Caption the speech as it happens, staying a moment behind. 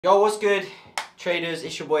Yo, what's good, traders?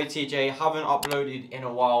 It's your boy TJ. Haven't uploaded in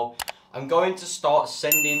a while. I'm going to start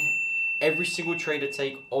sending every single trader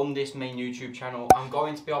take on this main YouTube channel. I'm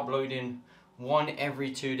going to be uploading one every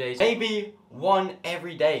 2 days, maybe one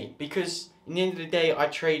every day, because in the end of the day, I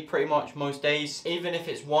trade pretty much most days. Even if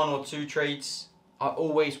it's 1 or 2 trades, I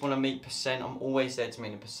always want to make percent. I'm always there to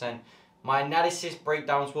make the percent. My analysis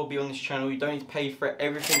breakdowns will be on this channel. You don't need to pay for it.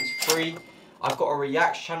 Everything's free. I've got a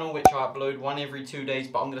reacts channel which I upload one every 2 days,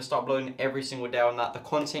 but I'm going to start uploading every single day on that. The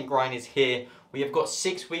content grind is here. We have got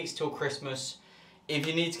 6 weeks till Christmas. If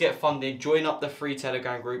you need to get funded, join up the free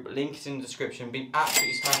Telegram group. Link is in the description. Been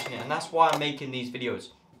absolutely smashing it, and that's why I'm making these videos.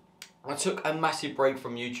 I took a massive break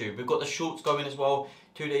from YouTube. We've got the shorts going as well,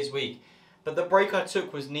 2 days a week. But the break I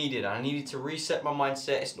took was needed. I needed to reset my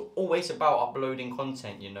mindset. It's not always about uploading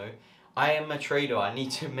content, you know. I am a trader. I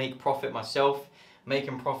need to make profit myself.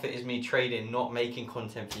 Making profit is me trading, not making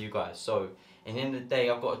content for you guys. So, in the end of the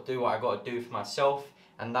day, I've got to do what I got to do for myself.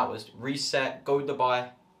 And that was reset, go to Dubai,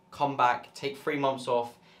 come back, take 3 months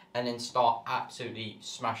off, and then start absolutely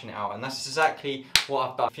smashing it out. And that's exactly what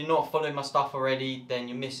I've done. If you're not following my stuff already, then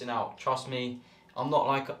you're missing out. Trust me, I'm not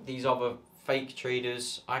like these other fake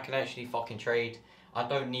traders. I can actually fucking trade. I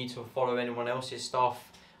don't need to follow anyone else's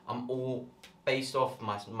stuff. I'm all based off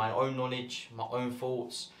my own knowledge, my own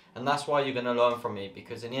thoughts. And that's why you're going to learn from me,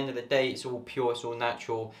 because at the end of the day, it's all pure, it's all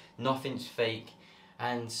natural, nothing's fake.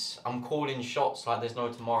 And I'm calling shots like there's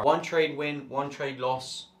no tomorrow. One trade win, one trade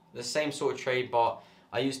loss, the same sort of trade, but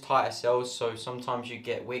I use tighter sells, so sometimes you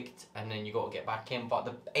get wicked and then you got to get back in. But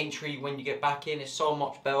the entry when you get back in is so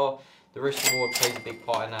much better. The risk reward plays a big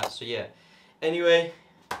part in that, so yeah. Anyway,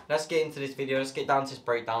 let's get into this video. Let's get down to this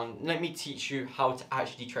breakdown. Let me teach you how to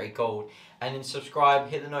actually trade gold. And then subscribe,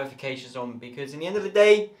 hit the notifications on, because in the end of the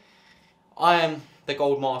day, I am the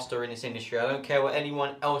gold master in this industry. I don't care what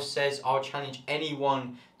anyone else says. I'll challenge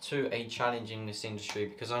anyone to a challenge in this industry,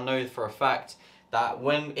 because I know for a fact that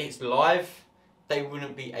when it's live, they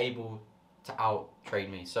wouldn't be able to out trade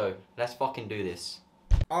me. So let's fucking do this.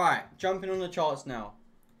 Alright, jumping on the charts now.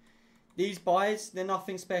 These buys, they're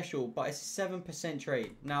nothing special, but it's a 7%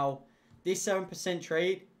 trade. Now, this 7%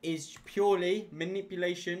 trade is purely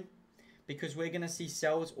manipulation, because we're going to see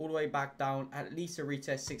sells all the way back down, at least a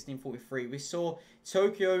retest 1643. We saw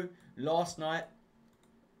Tokyo last night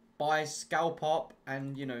buy scalp up,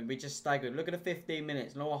 and you know, we just staggered. Look at the 15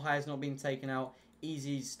 minutes. Lower highs not being taken out.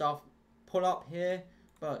 Easy stuff. Pull up here,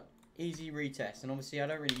 but easy retest. And obviously, I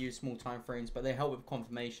don't really use small time frames, but they help with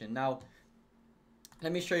confirmation. Now,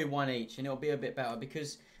 let me show you 1H, and it'll be a bit better,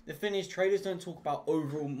 because the thing is, traders don't talk about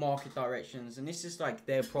overall market directions, and this is like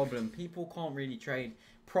their problem. People can't really trade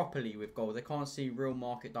properly with gold. They can't see real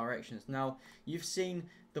market directions. Now, you've seen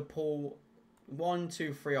the pull 1,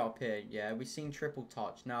 2, 3 up here. Yeah, we've seen triple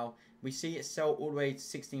touch. Now, we see it sell all the way to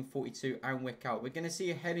 1642 and wick out. We're going to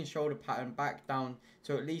see a head and shoulder pattern back down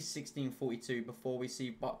to at least 1642 before we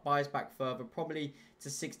see buys back further, probably to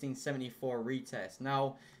 1674 retest.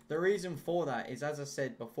 Now, the reason for that is, as I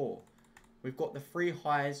said before, we've got the 3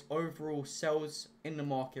 highs, overall sells in the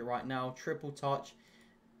market right now, triple touch,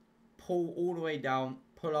 pull all the way down,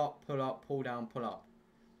 pull up, pull down, pull up.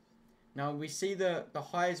 Now we see the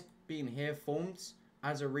highs being here formed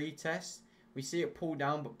as a retest. We see it pull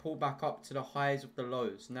down but pull back up to the highs of the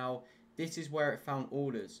lows. Now this is where it found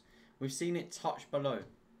orders. We've seen it touch below.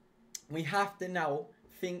 We have to now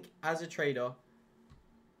think as a trader,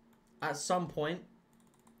 at some point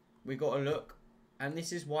we got to look. And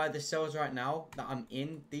this is why the sells right now that I'm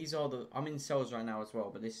in, I'm in sells right now as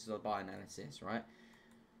well, but this is a buy analysis, right?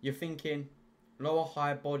 You're thinking lower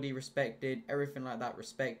high body respected, everything like that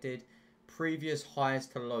respected, previous highs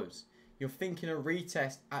to lows. You're thinking a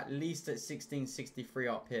retest at least at 1663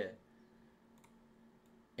 up here.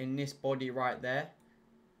 In this body right there.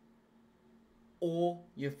 Or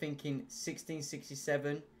you're thinking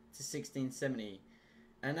 1667 to 1670.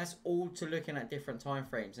 And that's all to looking at different time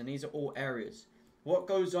frames, and these are all areas. What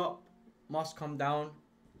goes up must come down,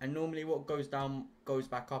 and normally what goes down goes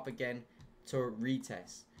back up again to a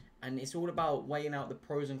retest. And it's all about weighing out the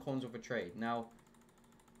pros and cons of a trade. Now,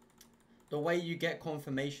 the way you get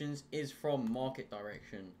confirmations is from market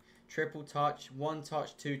direction. Triple touch, 1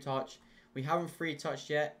 touch, 2 touch. We haven't 3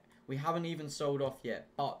 touched yet. We haven't even sold off yet.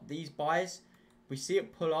 But these buys, we see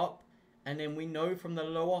it pull up, and then we know from the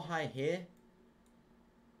lower high here,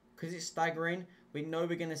 because it's staggering, we know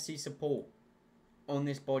we're going to see support on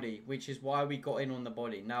this body, which is why we got in on the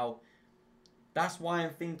body. Now, that's why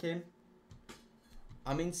I'm thinking,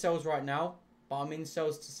 I'm in sells right now, but I'm in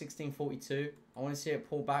sells to 1642. I want to see it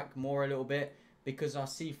pull back more a little bit, because I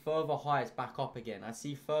see further highs back up again. I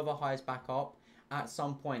see further highs back up, at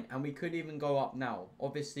some point, and we could even go up now.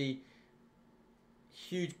 Obviously,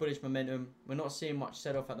 huge bullish momentum. We're not seeing much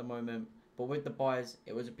set off at the moment, but with the buys,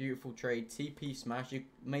 it was a beautiful trade. TP smash. You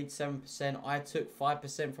made 7%. I took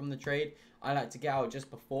 5% from the trade. I like to get out just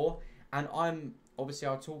before, and obviously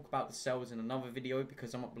I'll talk about the sells in another video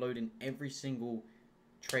because I'm uploading every single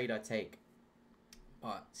trade I take.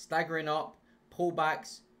 But staggering up,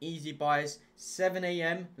 pullbacks, easy buys, 7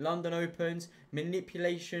 a.m. London opens,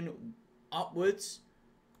 manipulation upwards,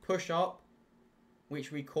 push up,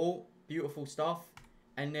 which we call beautiful stuff.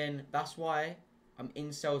 And then that's why I'm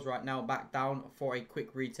in sales right now, back down for a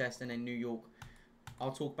quick retest, and then New York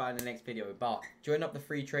I'll talk about in the next video. But join up the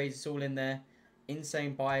free trades, it's all in there.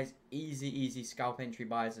 Insane buys, easy scalp entry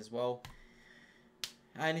buys as well.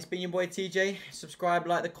 And it's been your boy TJ. Subscribe,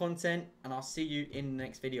 like the content, and I'll see you in the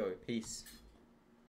next video. Peace.